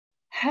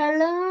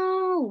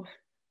Hello,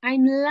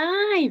 I'm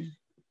live.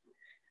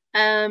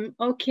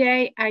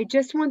 Okay, I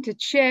just want to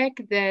check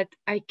that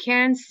I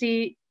can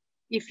see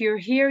if you're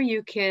here,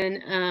 you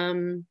can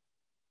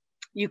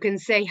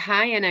say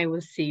hi and I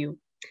will see you.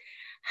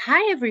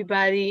 Hi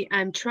everybody.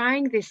 I'm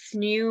trying this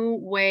new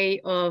way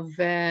of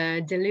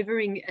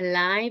delivering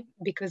live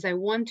because I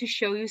want to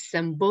show you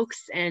some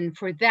books, and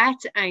for that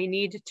I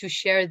need to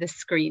share the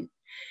screen.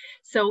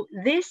 So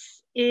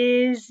this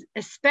is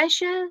a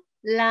special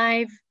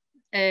live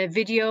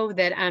video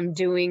that I'm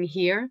doing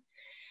here,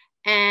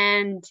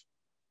 and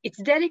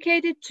it's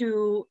dedicated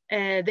to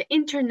the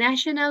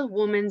International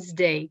Women's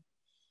Day.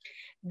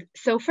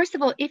 So first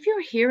of all, if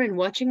you're here and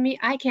watching me,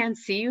 I can't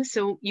see you,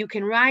 so you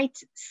can write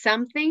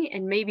something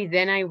and maybe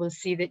then I will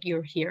see that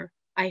you're here.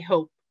 I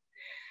hope.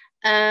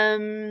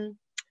 Um,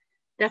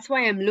 that's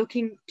why I'm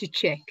looking to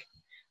check.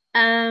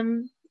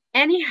 Um,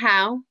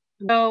 anyhow,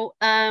 so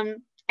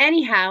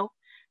anyhow,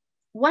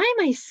 why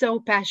am I so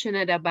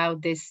passionate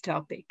about this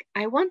topic?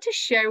 I want to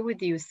share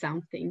with you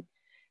something.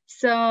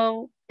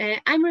 So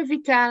I'm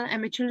Revital.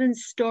 I'm a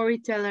children's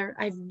storyteller.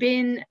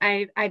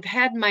 I've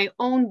had my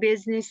own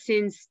business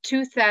since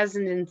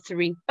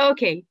 2003.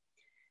 Okay,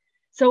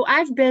 so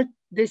I've built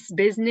this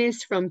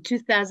business from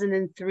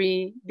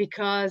 2003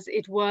 because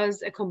it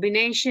was a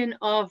combination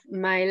of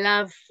my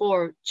love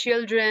for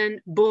children,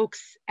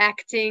 books,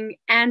 acting,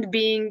 and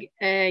being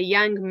a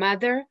young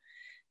mother,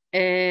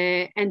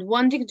 and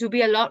wanting to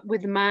be a lot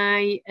with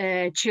my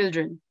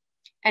children.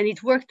 And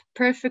it worked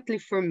perfectly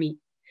for me.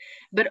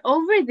 But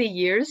over the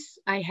years,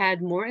 I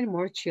had more and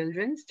more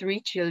children, 3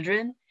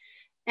 children.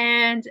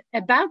 And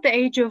about the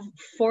age of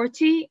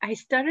 40, I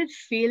started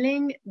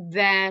feeling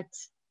that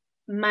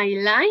my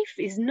life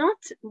is not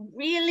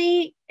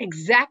really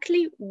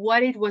exactly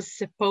what it was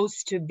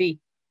supposed to be.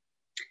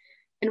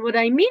 And what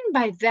I mean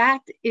by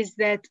that is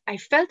that I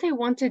felt I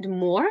wanted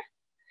more,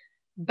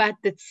 but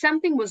that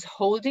something was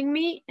holding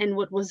me. And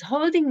what was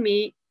holding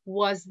me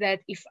was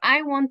that if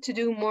I want to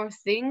do more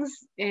things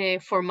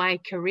for my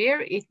career,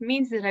 it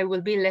means that I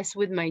will be less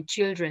with my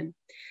children.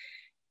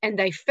 And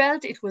I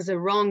felt it was a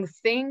wrong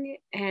thing,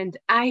 and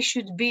I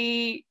should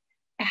be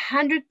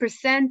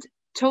 100%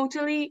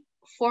 totally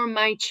for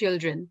my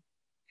children.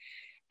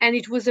 And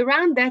it was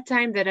around that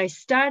time that I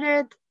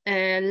started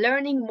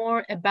learning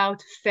more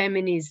about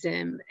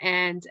feminism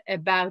and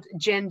about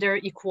gender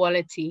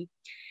equality.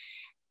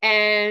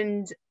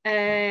 And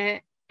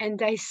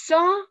I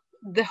saw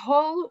the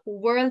whole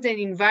world and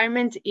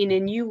environment in a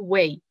new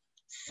way.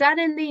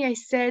 Suddenly I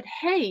said,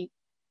 hey,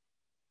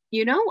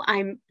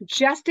 I'm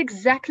just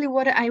exactly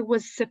what I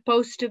was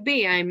supposed to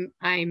be. I'm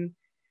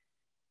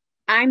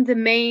the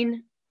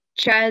main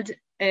child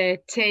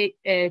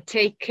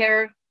take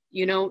care.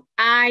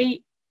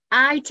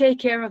 I take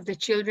care of the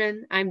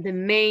children. I'm the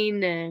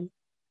main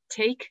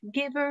take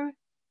giver,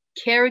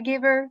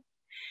 caregiver,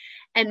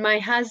 and my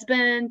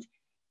husband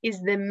is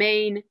the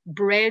main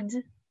bread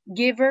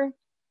giver.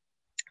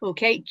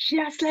 Okay,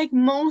 just like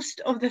most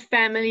of the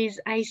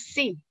families I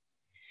see.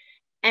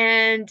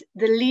 And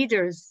the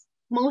leaders,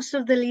 most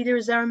of the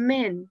leaders are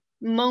men.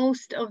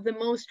 Most of the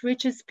most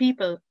richest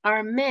people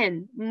are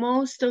men.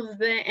 Most of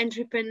the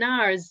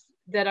entrepreneurs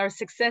that are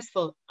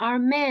successful are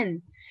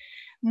men.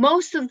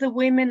 Most of the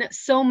women,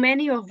 so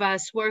many of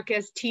us work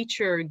as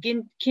teacher,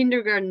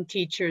 kindergarten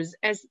teachers,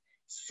 as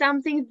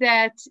something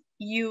that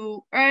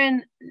you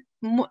earn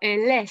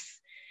less.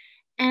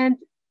 And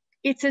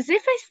it's as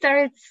if I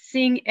started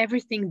seeing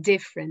everything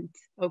different,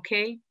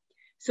 okay?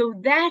 So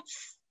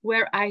that's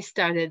where I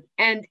started.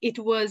 And it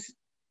was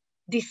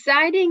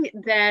deciding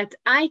that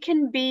I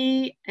can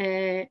be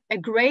a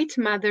great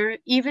mother,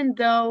 even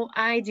though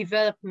I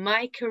develop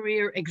my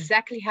career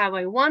exactly how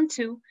I want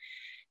to,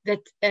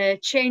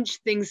 that changed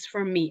things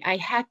for me. I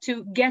had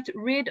to get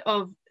rid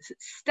of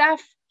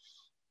stuff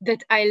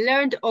that I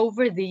learned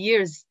over the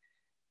years,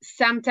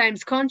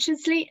 sometimes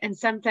consciously and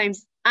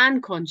sometimes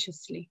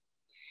unconsciously.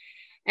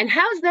 And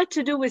how's that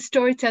to do with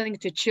storytelling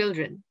to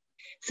children?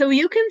 So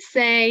you can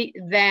say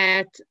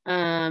that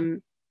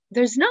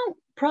there's no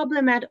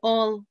problem at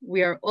all.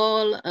 We are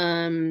all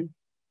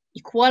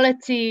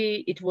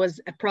equality. It was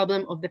a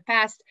problem of the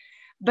past.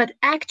 But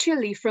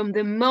actually, from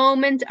the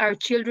moment our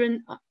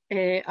children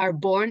are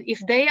born, if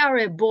they are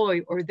a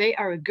boy or they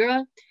are a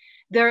girl,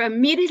 they're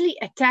immediately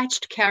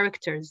attached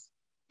characters.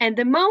 And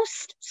the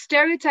most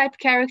stereotyped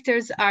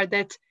characters are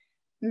that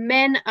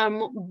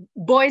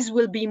boys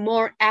will be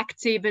more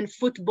active in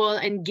football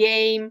and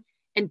game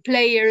and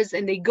players,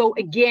 and they go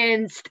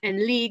against and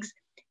leagues,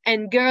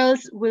 and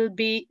girls will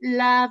be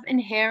love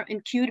and hair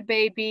and cute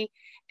baby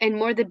and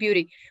more the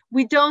beauty.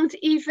 We don't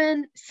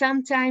even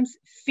sometimes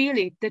feel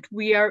it that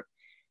we are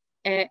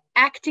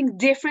acting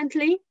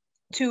differently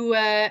to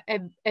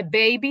a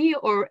baby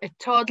or a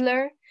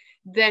toddler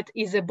that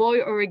is a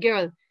boy or a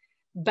girl.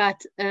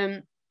 But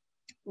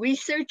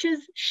researchers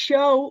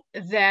show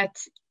that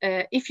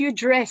if you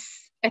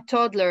dress a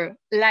toddler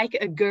like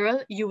a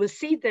girl, you will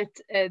see that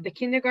the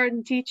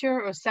kindergarten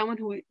teacher or someone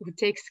who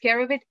takes care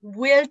of it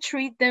will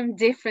treat them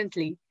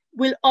differently,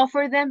 will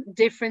offer them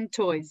different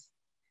toys.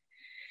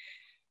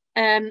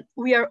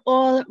 we are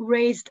all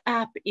raised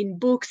up in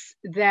books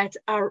that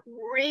are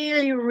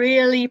really,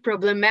 really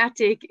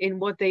problematic in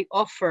what they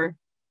offer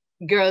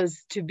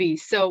girls to be.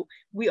 So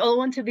we all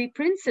want to be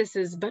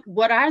princesses, but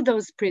what are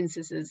those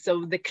princesses?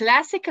 So the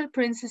classical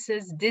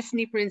princesses,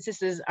 Disney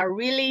princesses, are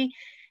really,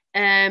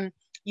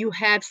 you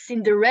have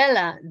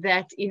Cinderella,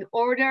 that in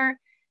order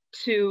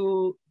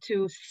to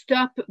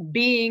stop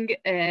being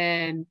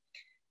um,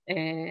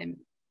 a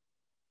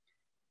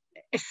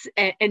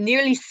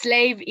nearly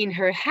slave in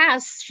her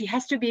house, she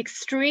has to be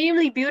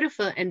extremely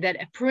beautiful, and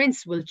that a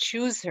prince will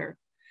choose her.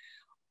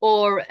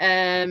 Or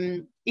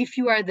if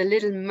you are the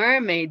Little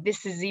Mermaid,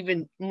 this is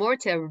even more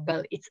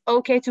terrible. It's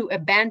okay to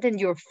abandon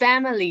your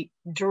family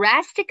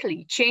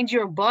drastically, change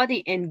your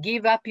body, and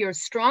give up your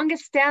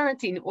strongest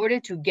talent in order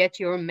to get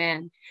your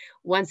man.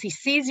 Once he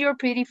sees your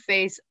pretty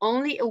face,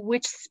 only a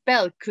witch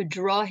spell could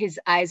draw his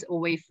eyes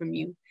away from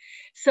you.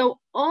 So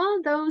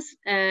all those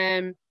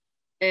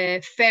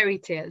fairy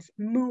tales,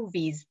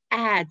 movies,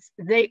 ads,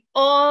 they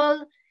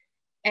all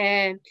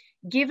uh,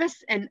 give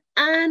us an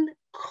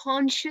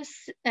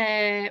unconscious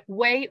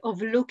way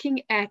of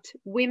looking at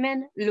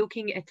women,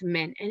 looking at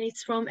men. And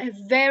it's from a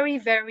very,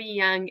 very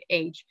young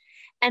age.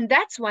 And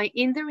that's why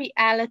in the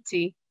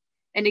reality,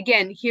 and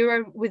again, here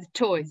are with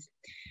toys,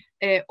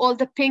 all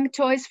the pink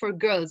toys for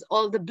girls,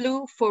 all the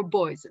blue for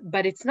boys.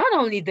 But it's not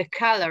only the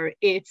color,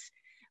 it's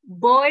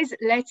boys,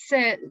 let's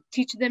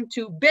teach them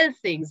to build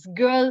things.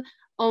 Girl,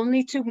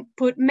 only to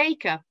put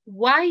makeup.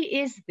 Why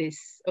is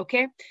this?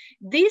 Okay,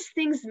 these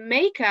things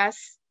make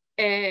us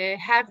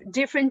have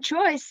different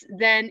choice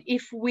than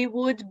if we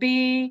would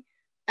be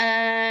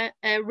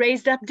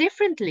raised up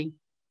differently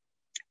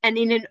and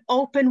in an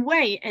open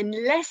way and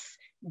less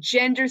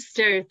gender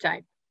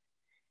stereotype.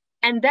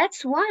 And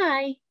that's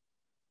why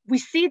we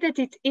see that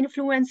it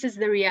influences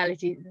the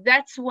reality.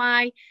 That's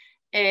why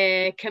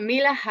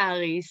Kamala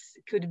Harris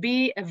could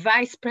be a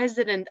vice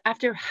president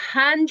after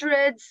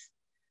hundreds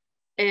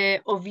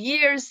of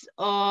years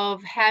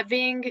of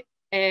having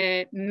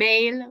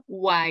male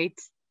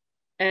white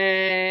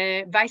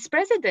vice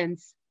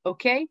presidents,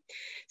 okay?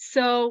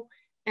 So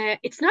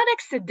it's not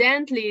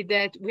accidentally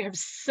that we have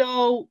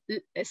so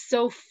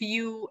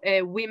few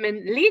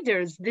women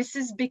leaders. This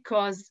is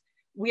because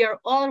we are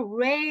all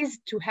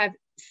raised to have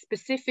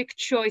specific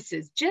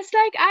choices. Just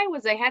like I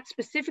had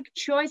specific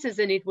choices,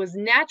 and it was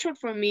natural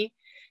for me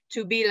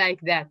to be like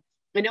that.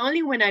 And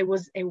only when I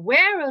was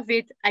aware of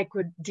it, I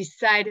could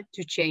decide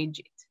to change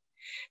it.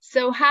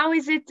 So how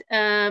is it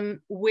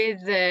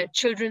with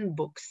children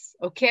books,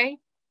 okay?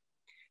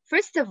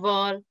 First of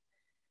all,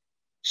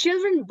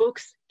 children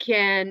books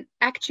can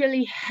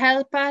actually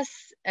help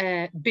us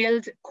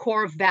build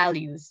core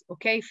values,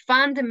 okay?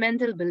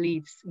 Fundamental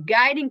beliefs,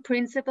 guiding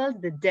principles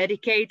that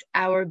dedicate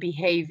our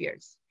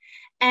behaviors.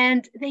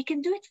 And they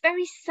can do it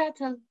very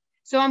subtle.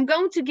 So I'm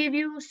going to give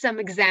you some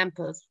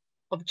examples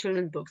of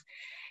children books.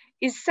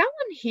 Is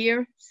someone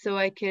here so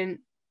I can,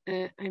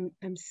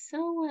 I'm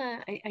so,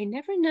 I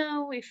never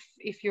know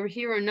if you're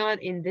here or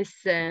not in this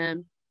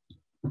live.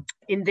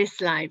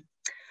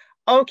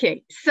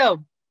 Okay,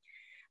 so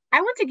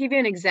I want to give you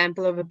an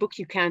example of a book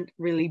you can't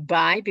really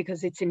buy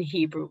because it's in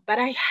Hebrew, but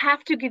I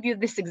have to give you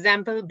this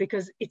example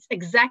because it's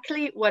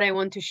exactly what I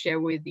want to share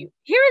with you.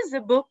 Here is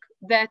a book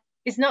that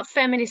is not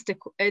feminist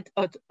at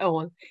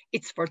all.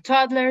 It's for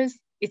toddlers.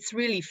 It's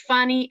really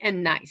funny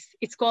and nice.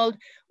 It's called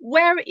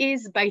Where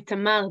Is by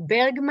Tamar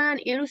Bergman,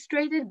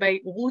 illustrated by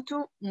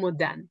Ruto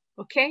Modan,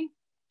 okay?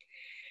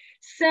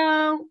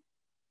 So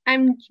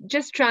I'm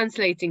just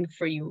translating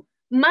for you.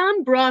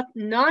 Mom brought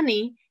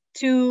Nani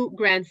to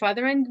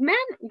grandfather and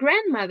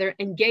grandmother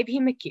and gave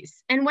him a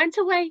kiss and went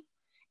away.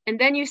 And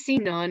then you see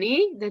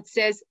Nani that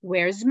says,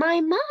 where's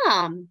my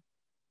mom?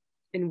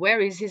 And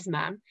where is his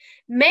mom?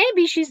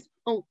 Maybe she's,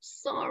 oh,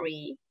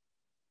 sorry,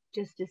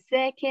 just a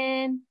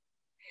second.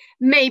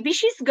 Maybe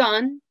she's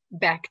gone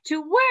back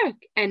to work.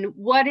 And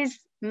what is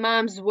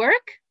mom's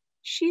work?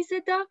 She's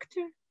a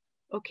doctor,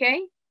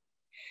 okay?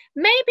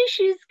 Maybe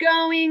she's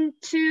going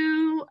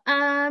to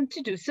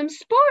do some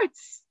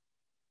sports.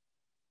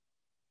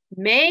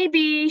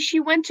 Maybe she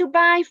went to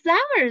buy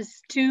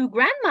flowers to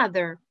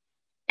grandmother.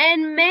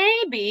 And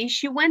maybe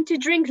she went to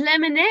drink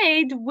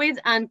lemonade with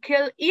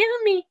Uncle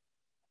Ilmi.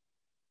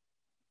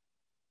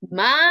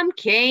 Mom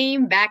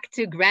came back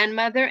to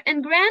grandmother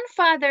and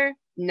grandfather.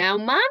 Now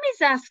mom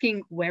is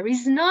asking, where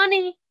is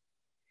Noni?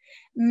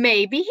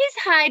 Maybe he's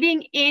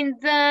hiding in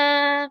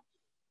the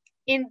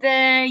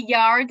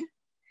yard.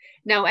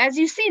 Now, as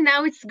you see,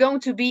 now it's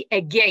going to be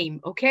a game,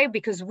 okay?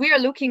 Because we're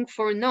looking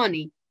for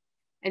Noni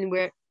and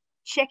we're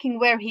checking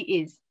where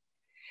he is.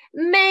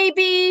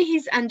 Maybe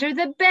he's under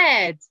the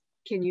bed.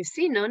 Can you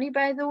see Noni,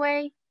 by the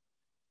way?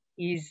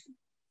 He's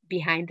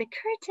behind the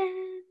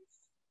curtains.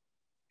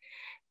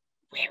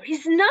 Where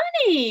is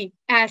Noni?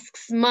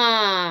 Asks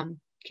Mom.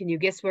 Can you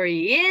guess where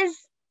he is?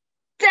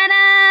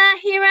 Ta-da!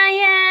 Here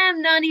I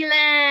am! Noni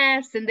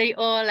laughs, and they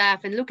all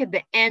laugh. And look at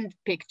the end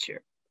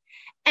picture.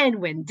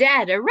 And when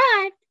Dad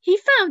arrived, he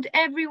found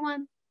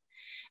everyone.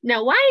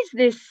 Now, why is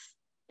this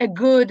a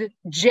good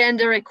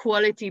gender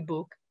equality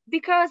book?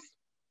 Because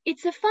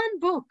It's a fun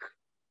book.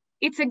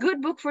 It's a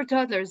good book for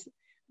toddlers.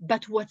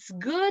 But what's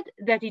good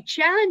that it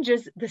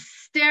challenges the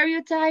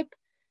stereotype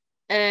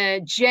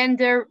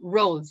gender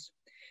roles.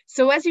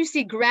 So as you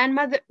see,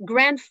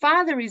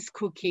 grandfather is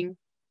cooking,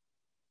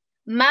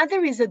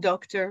 mother is a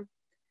doctor,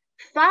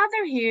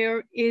 father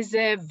here is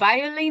a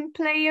violin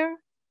player.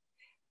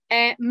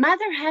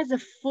 Mother has a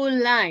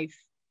full life.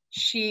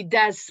 She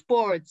does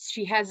sports,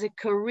 she has a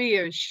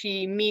career,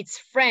 she meets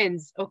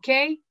friends,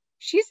 okay?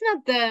 She's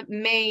not the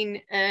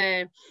main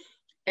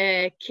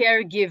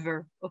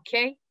caregiver,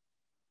 okay?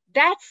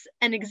 That's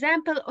an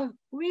example of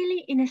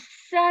really in a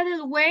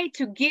subtle way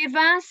to give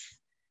us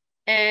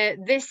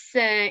this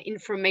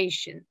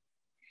information.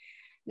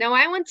 Now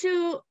I want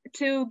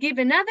to give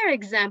another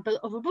example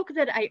of a book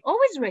that I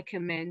always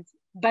recommend,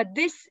 but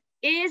this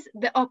is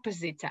the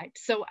opposite type.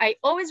 So I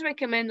always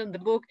recommend on the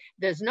book,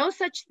 There's No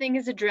Such Thing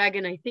as a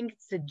Dragon. I think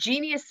it's a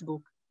genius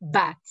book,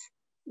 but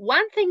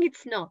one thing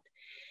it's not.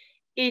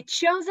 It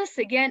shows us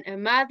again a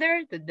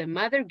mother, that the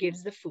mother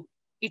gives the food.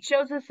 It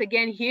shows us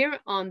again here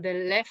on the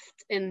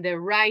left and the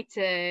right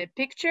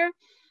picture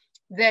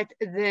that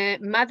the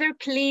mother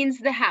cleans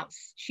the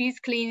house. She's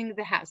cleaning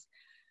the house.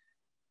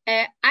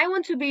 I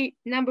want to be,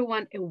 number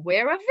one,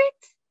 aware of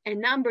it. And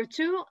number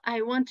two,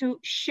 I want to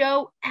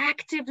show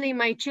actively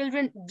my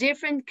children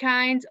different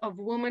kinds of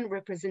woman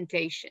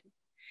representation.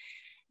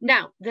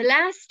 Now, the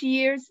last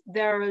years,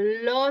 there are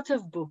a lot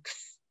of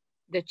books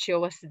that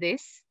show us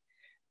this.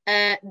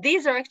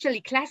 These are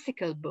actually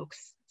classical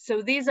books.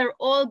 So these are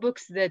all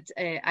books that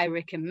I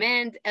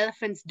recommend.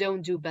 Elephants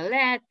Don't Do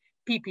Ballet,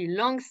 Pippi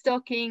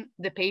Longstocking,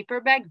 The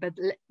Paperback,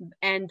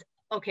 and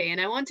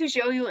I want to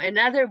show you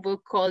another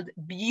book called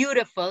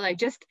Beautiful. I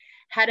just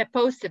had a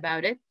post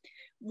about it,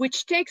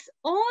 which takes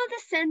all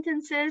the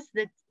sentences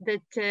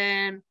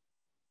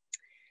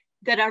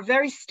that are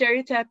very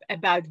stereotype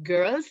about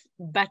girls,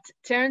 but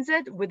turns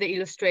it with the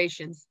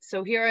illustrations.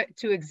 So here are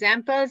two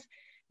examples.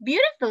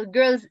 Beautiful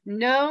girls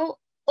know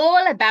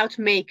all about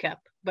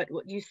makeup, but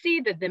what you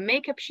see that the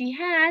makeup she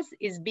has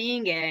is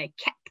being a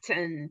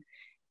captain,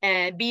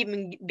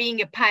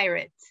 being a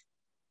pirate.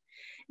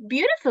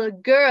 Beautiful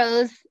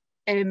girls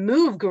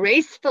move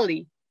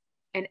gracefully.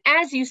 And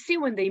as you see,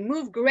 when they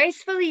move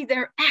gracefully,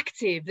 they're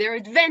active, they're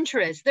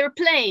adventurous, they're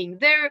playing,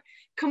 they're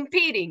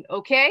competing,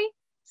 okay?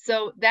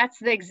 So that's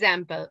the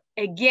example.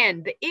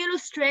 Again, the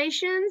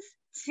illustrations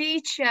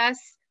teach us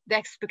the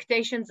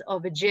expectations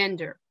of a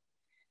gender.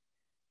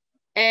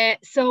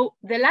 So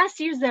the last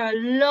years, there are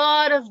a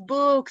lot of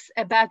books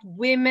about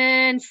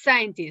women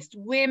scientists,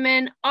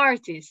 women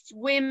artists,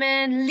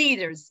 women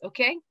leaders,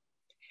 okay?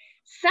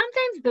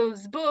 Sometimes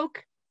those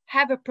books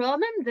have a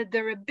problem that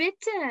they're a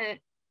bit,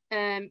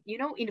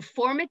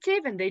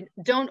 informative and they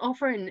don't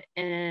offer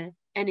an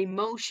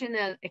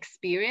emotional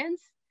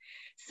experience.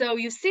 So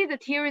you see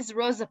that here is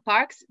Rosa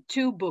Parks'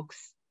 two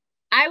books.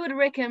 I would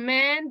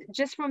recommend,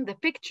 just from the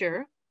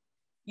picture,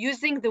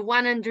 using the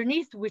one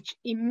underneath, which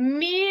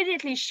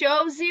immediately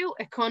shows you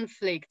a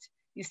conflict.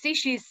 You see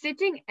she's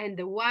sitting and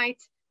the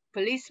white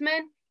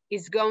policeman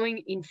is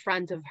going in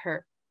front of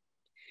her.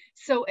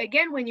 So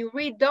again, when you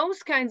read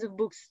those kinds of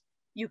books,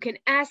 you can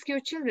ask your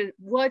children,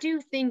 what do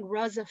you think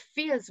Rosa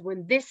feels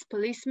when this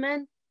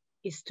policeman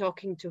is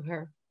talking to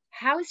her?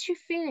 How is she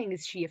feeling?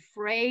 Is she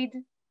afraid?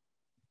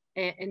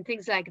 And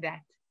things like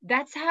that.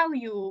 That's how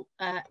you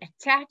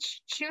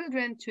attach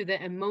children to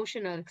the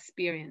emotional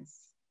experience.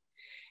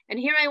 And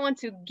here I want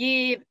to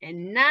give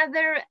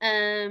another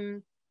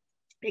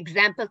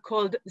example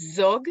called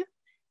Zog.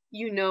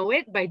 You know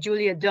it, by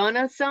Julia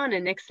Donaldson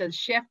and Axel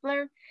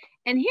Scheffler.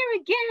 And here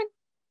again,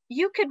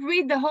 you could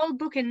read the whole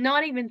book and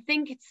not even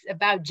think it's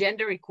about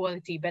gender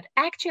equality, but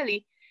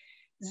actually,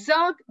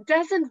 Zog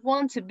doesn't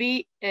want to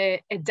be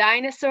a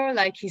dinosaur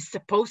like he's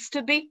supposed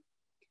to be.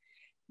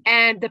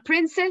 And the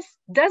princess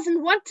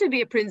doesn't want to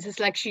be a princess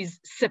like she's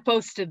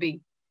supposed to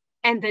be.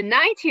 And the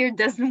knight here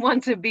doesn't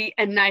want to be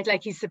a knight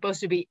like he's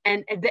supposed to be.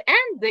 And at the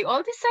end, they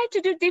all decide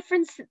to do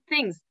different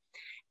things.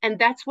 And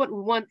that's what we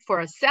want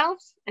for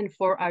ourselves and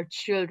for our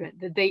children,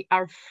 that they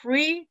are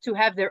free to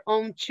have their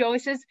own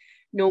choices,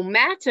 no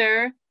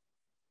matter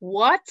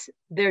what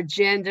their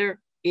gender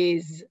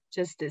is.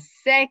 Just a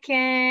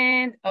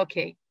second.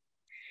 Okay.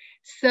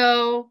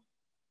 So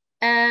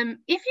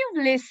if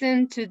you've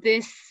listened to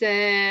this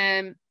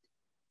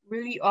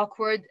really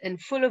awkward and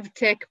full of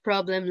tech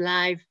problem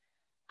live,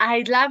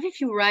 I'd love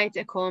if you write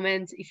a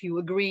comment, if you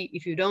agree,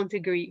 if you don't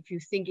agree, if you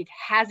think it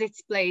has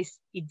its place,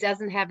 it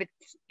doesn't have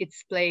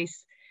its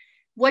place.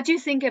 What do you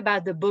think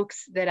about the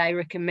books that I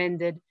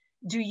recommended?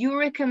 Do you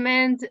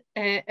recommend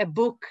a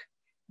book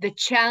that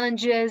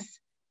challenges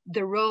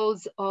the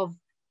roles of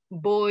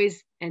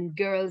boys and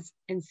girls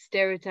and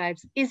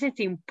stereotypes? Is it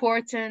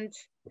important?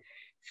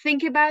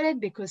 Think about it,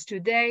 because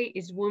today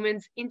is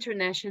Women's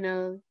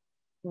International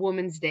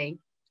Women's Day.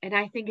 And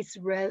I think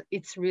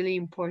it's really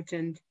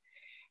important.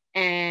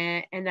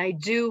 And I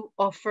do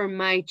offer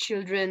my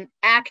children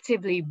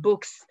actively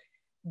books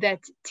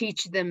that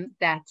teach them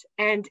that.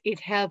 And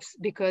it helps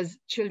because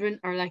children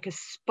are like a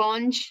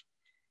sponge,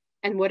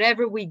 and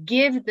whatever we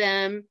give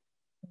them,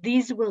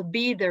 these will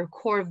be their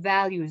core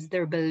values,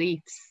 their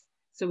beliefs.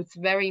 So it's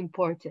very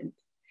important.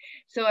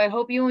 So I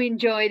hope you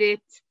enjoyed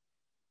it,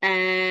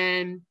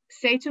 and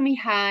say to me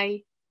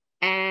hi,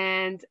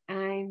 and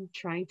I'm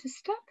trying to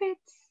stop it.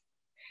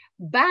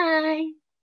 Bye.